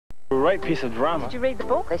Great piece of drama. Did you read the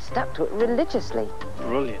book? They stuck to it religiously.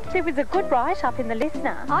 Brilliant. There was a good write-up in the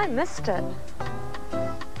Listener. I missed it.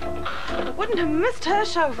 Wouldn't have missed her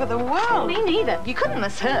show for the world. Me neither. You couldn't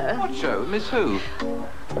miss her. What show? Miss who?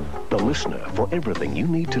 The Listener, for everything you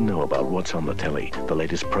need to know about what's on the telly, the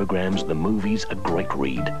latest programs, the movies, a great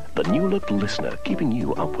read. The new look Listener, keeping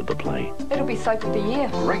you up with the play. It'll be soap of the year.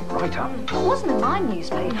 Great write-up. It wasn't in my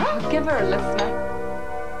newspaper. Give her a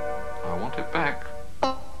Listener. I want it back.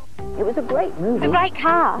 It was a great movie. It was a great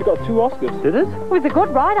car. You got 2 Oscars, did it? It was a good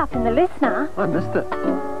write-up in the Listener. I missed it.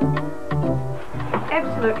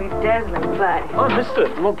 Absolutely dazzling play. I missed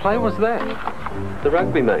it. What play was that? The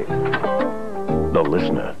rugby mate. The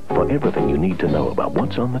Listener, for everything you need to know about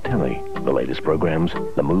what's on the telly, the latest programs,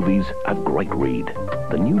 the movies, a great read.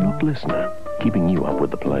 The new look Listener, keeping you up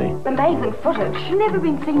with the play. Amazing footage. Never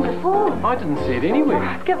been seen before. I didn't see it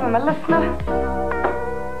anywhere. Give him a Listener.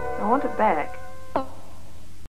 I want it back.